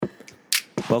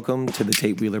Welcome to the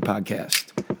Tate Wheeler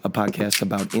Podcast, a podcast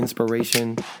about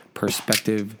inspiration,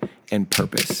 perspective, and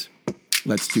purpose.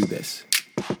 Let's do this.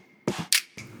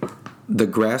 The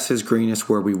grass is greenest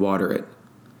where we water it.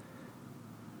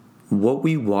 What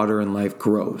we water in life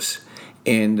grows.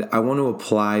 And I want to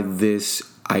apply this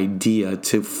idea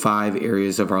to 5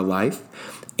 areas of our life.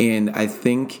 And I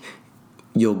think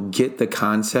you'll get the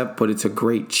concept, but it's a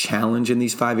great challenge in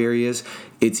these 5 areas.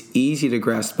 It's easy to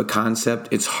grasp the concept.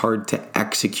 It's hard to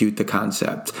execute the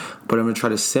concept. But I'm going to try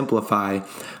to simplify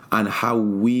on how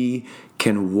we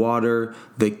can water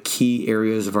the key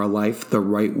areas of our life the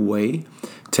right way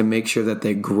to make sure that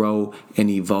they grow and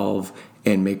evolve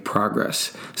and make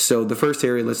progress. So the first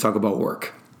area, let's talk about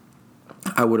work.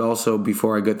 I would also,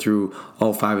 before I get through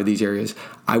all 5 of these areas,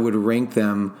 I would rank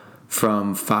them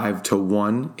from 5 to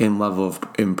 1 in level of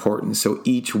importance. So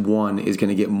each one is going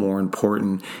to get more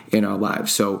important in our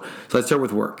lives. So let's start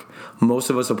with work. Most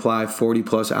of us apply 40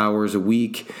 plus hours a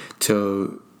week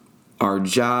to our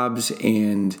jobs,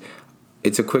 and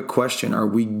it's a quick question. Are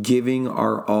we giving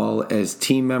our all as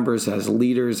team members, as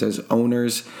leaders, as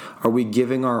owners? Are we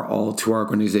giving our all to our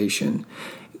organization?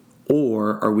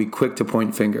 Or are we quick to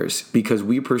point fingers because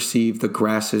we perceive the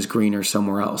grass is greener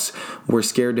somewhere else? We're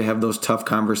scared to have those tough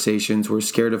conversations. We're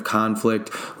scared of conflict.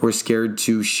 We're scared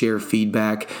to share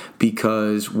feedback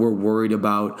because we're worried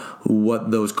about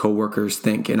what those coworkers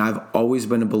think. And I've always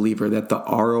been a believer that the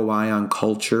ROI on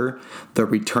culture, the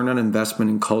return on investment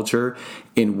in culture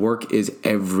in work is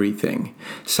everything.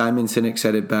 Simon Sinek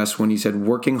said it best when he said,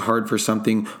 working hard for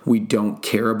something we don't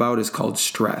care about is called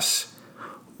stress.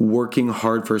 Working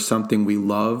hard for something we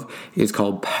love is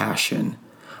called passion.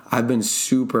 I've been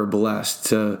super blessed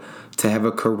to have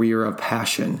a career of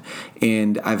passion,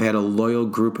 and I've had a loyal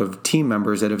group of team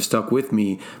members that have stuck with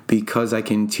me because I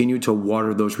continue to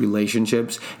water those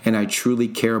relationships, and I truly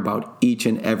care about each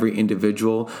and every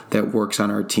individual that works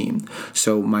on our team.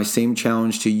 So my same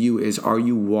challenge to you is, are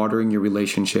you watering your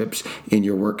relationships in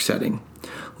your work setting?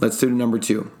 Let's do number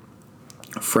 2,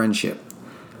 friendship.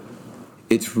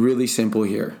 It's really simple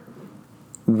here.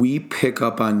 We pick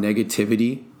up on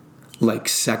negativity like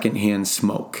secondhand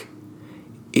smoke.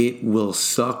 It will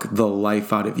suck the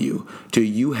life out of you. Do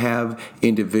you have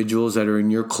individuals that are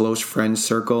in your close friend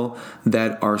circle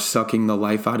that are sucking the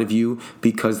life out of you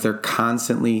because they're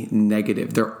constantly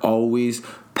negative? They're always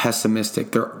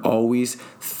pessimistic. They're always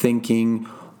thinking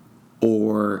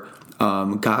or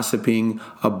gossiping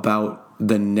about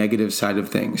the negative side of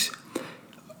things.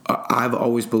 I've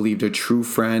always believed a true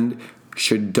friend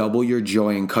should double your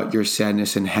joy and cut your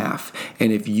sadness in half.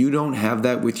 And if you don't have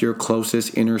that with your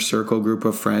closest inner circle group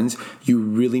of friends, you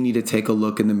really need to take a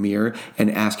look in the mirror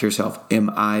and ask yourself, am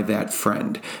I that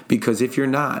friend? Because if you're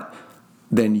not,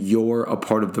 then you're a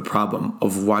part of the problem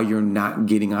of why you're not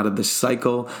getting out of the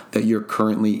cycle that you're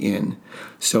currently in.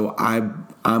 So I'm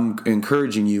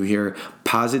encouraging you here,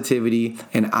 positivity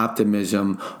and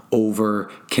optimism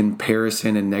over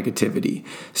comparison and negativity.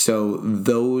 So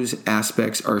those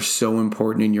aspects are so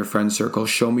important in your friend circle.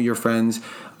 Show me your friends,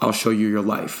 I'll show you your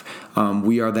life.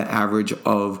 We are the average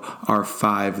of our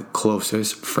 5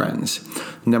 closest friends.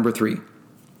 Number 3,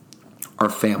 our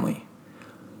family.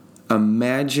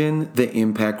 Imagine the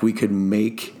impact we could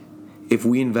make if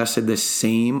we invested the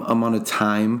same amount of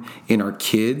time in our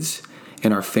kids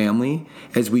and our family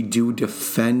as we do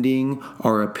defending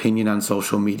our opinion on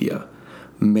social media.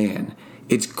 Man,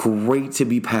 it's great to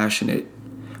be passionate,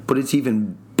 but it's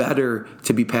even better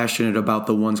to be passionate about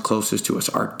the ones closest to us,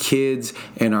 our kids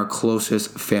and our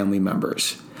closest family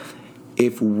members.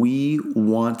 If we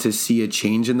want to see a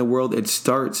change in the world, it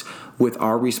starts with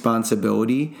our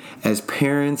responsibility as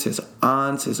parents, as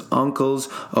aunts, as uncles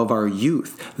of our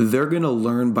youth. They're going to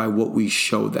learn by what we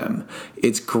show them.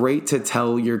 It's great to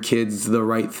tell your kids the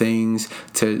right things,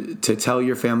 to tell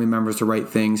your family members the right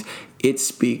things. It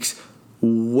speaks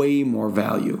way more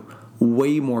volume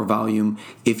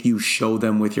if you show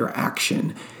them with your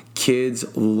action.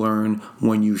 Kids learn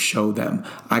when you show them.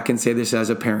 I can say this as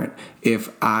a parent. If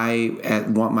I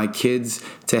want my kids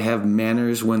to have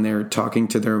manners when they're talking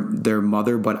to their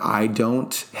mother, but I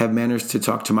don't have manners to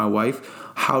talk to my wife,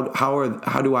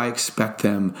 how do I expect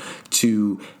them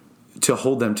to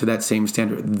hold them to that same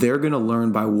standard? They're going to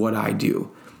learn by what I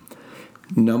do.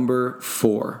 Number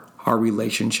 4, our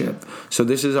relationship. So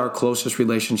this is our closest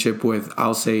relationship with,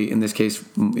 I'll say in this case,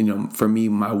 for me,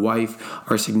 my wife,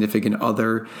 our significant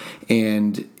other.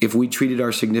 And if we treated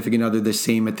our significant other the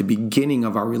same at the beginning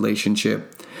of our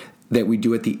relationship that we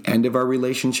do at the end of our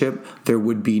relationship, there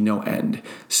would be no end.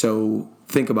 So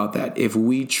think about that. If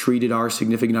we treated our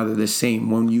significant other the same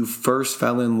when you first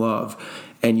fell in love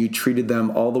and you treated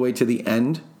them all the way to the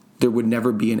end, there would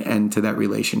never be an end to that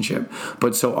relationship.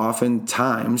 But so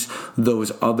oftentimes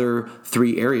those other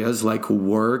 3 areas like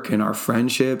work and our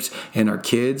friendships and our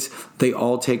kids, they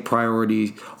all take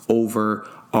priority over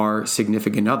our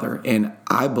significant other. And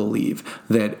I believe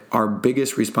that our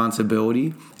biggest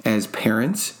responsibility as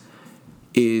parents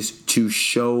is to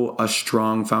show a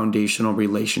strong foundational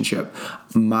relationship.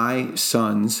 My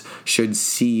sons should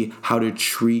see how to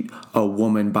treat a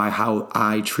woman by how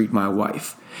I treat my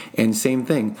wife. And same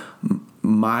thing,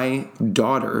 my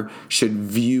daughter should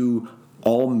view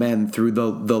all men through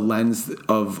the lens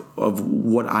of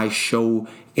what I show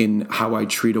in how I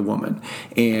treat a woman.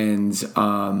 And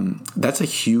that's a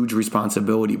huge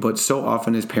responsibility. But so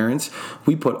often as parents,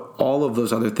 we put all of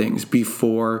those other things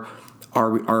before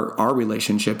our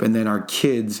relationship, and then our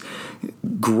kids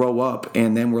grow up,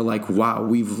 and then we're like, wow,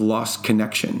 we've lost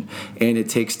connection. And it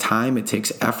takes time, it takes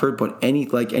effort, but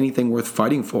anything worth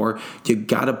fighting for, you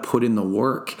gotta put in the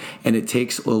work, and it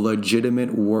takes a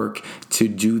legitimate work to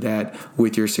do that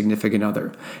with your significant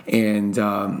other. And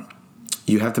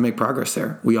you have to make progress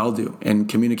there. We all do. And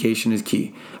communication is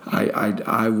key.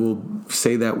 I will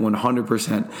say that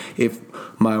 100%. If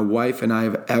my wife and I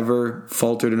have ever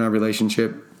faltered in our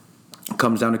relationship,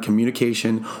 comes down to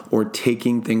communication or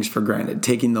taking things for granted,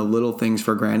 taking the little things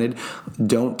for granted.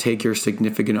 Don't take your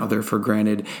significant other for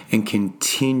granted, and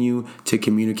continue to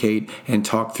communicate and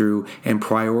talk through and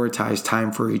prioritize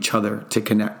time for each other to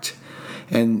connect.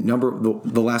 And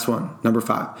the last one, number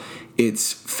 5,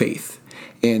 it's faith.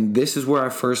 And this is where I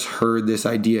first heard this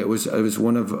idea. It was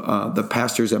one of the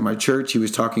pastors at my church. He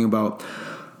was talking about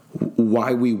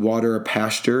why we water a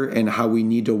pasture and how we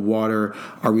need to water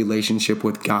our relationship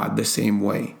with God the same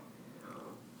way.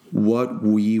 What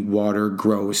we water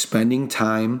grows. Spending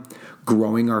time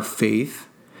growing our faith,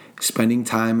 spending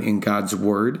time in God's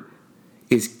word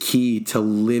is key to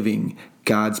living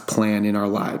God's plan in our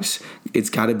lives. It's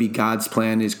got to be God's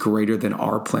plan is greater than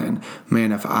our plan.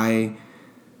 Man, if I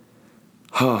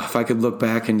could look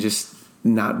back and just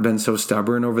not been so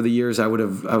stubborn over the years, I would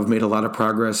have made a lot of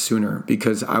progress sooner,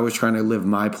 because I was trying to live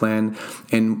my plan.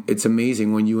 And it's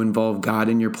amazing when you involve God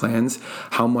in your plans,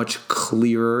 how much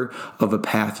clearer of a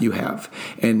path you have.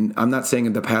 And I'm not saying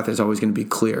that the path is always going to be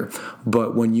clear,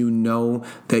 but when you know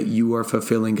that you are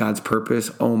fulfilling God's purpose,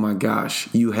 oh my gosh,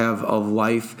 you have a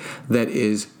life that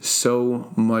is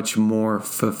so much more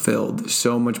fulfilled,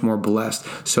 so much more blessed,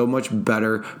 so much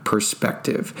better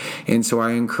perspective. And so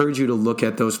I encourage you to look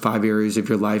at those 5 areas of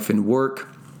your life, in work,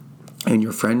 in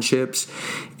your friendships,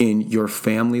 in your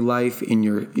family life, in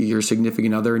your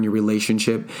significant other, in your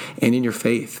relationship, and in your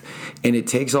faith. And it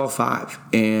takes all 5.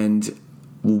 And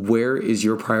where is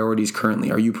your priorities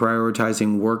currently? Are you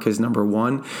prioritizing work as number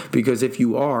 1? Because if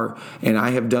you are, and I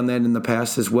have done that in the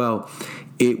past as well,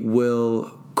 it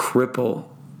will cripple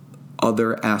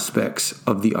other aspects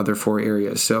of the other 4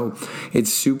 areas. So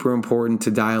it's super important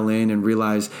to dial in and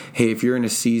realize, hey, if you're in a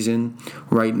season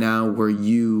right now where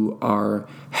you are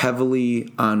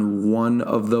heavily on one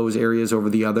of those areas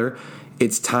over the other,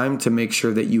 it's time to make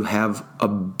sure that you have a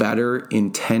better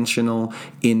intentional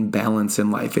imbalance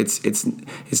in life.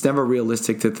 It's never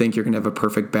realistic to think you're going to have a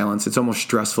perfect balance. It's almost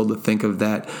stressful to think of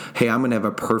that, hey, I'm going to have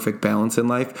a perfect balance in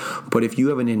life. But if you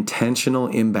have an intentional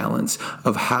imbalance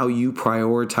of how you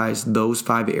prioritize those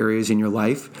 5 areas in your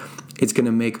life, it's going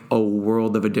to make a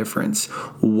world of a difference.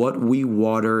 What we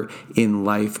water in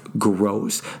life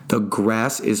grows. The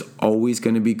grass is always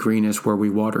going to be greenest where we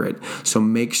water it. So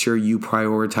make sure you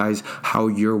prioritize how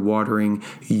you're watering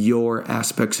your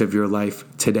aspects of your life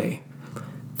today.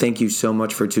 Thank you so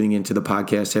much for tuning into the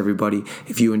podcast, everybody.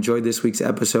 If you enjoyed this week's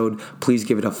episode, please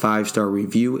give it a 5-star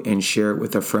review and share it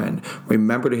with a friend.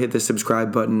 Remember to hit the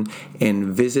subscribe button and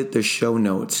visit the show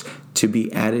notes to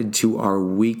be added to our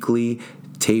weekly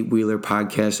Tate Wheeler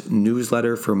Podcast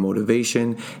newsletter for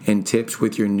motivation and tips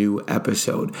with your new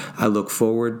episode. I look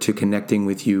forward to connecting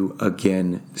with you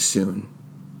again soon.